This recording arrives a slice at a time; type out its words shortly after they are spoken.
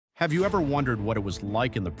Have you ever wondered what it was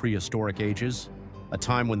like in the prehistoric ages? A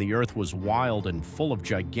time when the Earth was wild and full of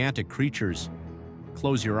gigantic creatures.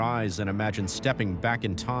 Close your eyes and imagine stepping back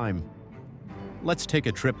in time. Let's take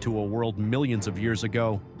a trip to a world millions of years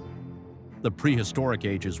ago. The prehistoric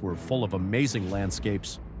ages were full of amazing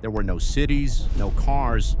landscapes. There were no cities, no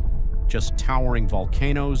cars, just towering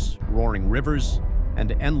volcanoes, roaring rivers,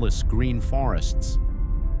 and endless green forests.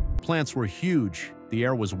 Plants were huge, the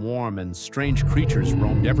air was warm, and strange creatures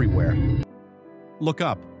roamed everywhere. Look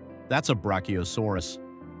up. That's a Brachiosaurus.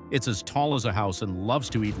 It's as tall as a house and loves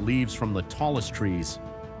to eat leaves from the tallest trees.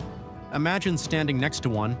 Imagine standing next to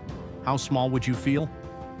one. How small would you feel?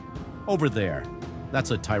 Over there.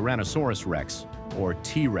 That's a Tyrannosaurus Rex, or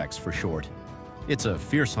T-Rex for short. It's a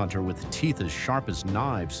fierce hunter with teeth as sharp as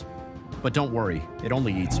knives. But don't worry, it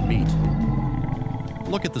only eats meat.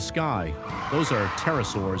 Look at the sky. Those are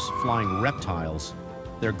pterosaurs, flying reptiles.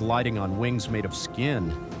 They're gliding on wings made of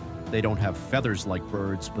skin. They don't have feathers like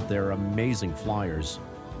birds, but they're amazing flyers.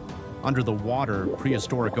 Under the water,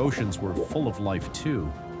 prehistoric oceans were full of life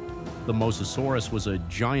too. The Mosasaurus was a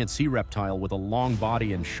giant sea reptile with a long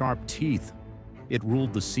body and sharp teeth. It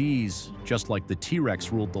ruled the seas, just like the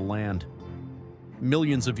T-Rex ruled the land.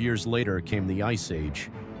 Millions of years later came the Ice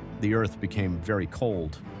Age. The Earth became very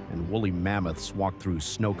cold, and woolly mammoths walked through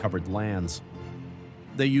snow-covered lands.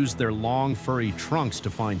 They used their long, furry trunks to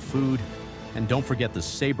find food, and don't forget the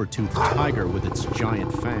saber-toothed tiger with its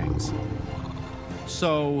giant fangs.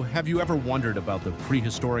 So, have you ever wondered about the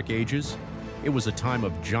prehistoric ages? It was a time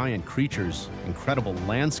of giant creatures, incredible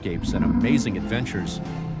landscapes, and amazing adventures.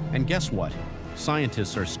 And guess what?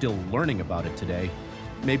 Scientists are still learning about it today.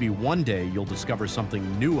 Maybe one day you'll discover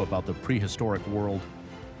something new about the prehistoric world.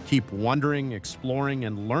 Keep wondering, exploring,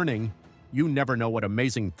 and learning. You never know what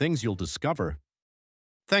amazing things you'll discover.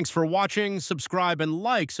 Thanks for watching, subscribe, and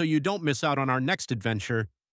like so you don't miss out on our next adventure.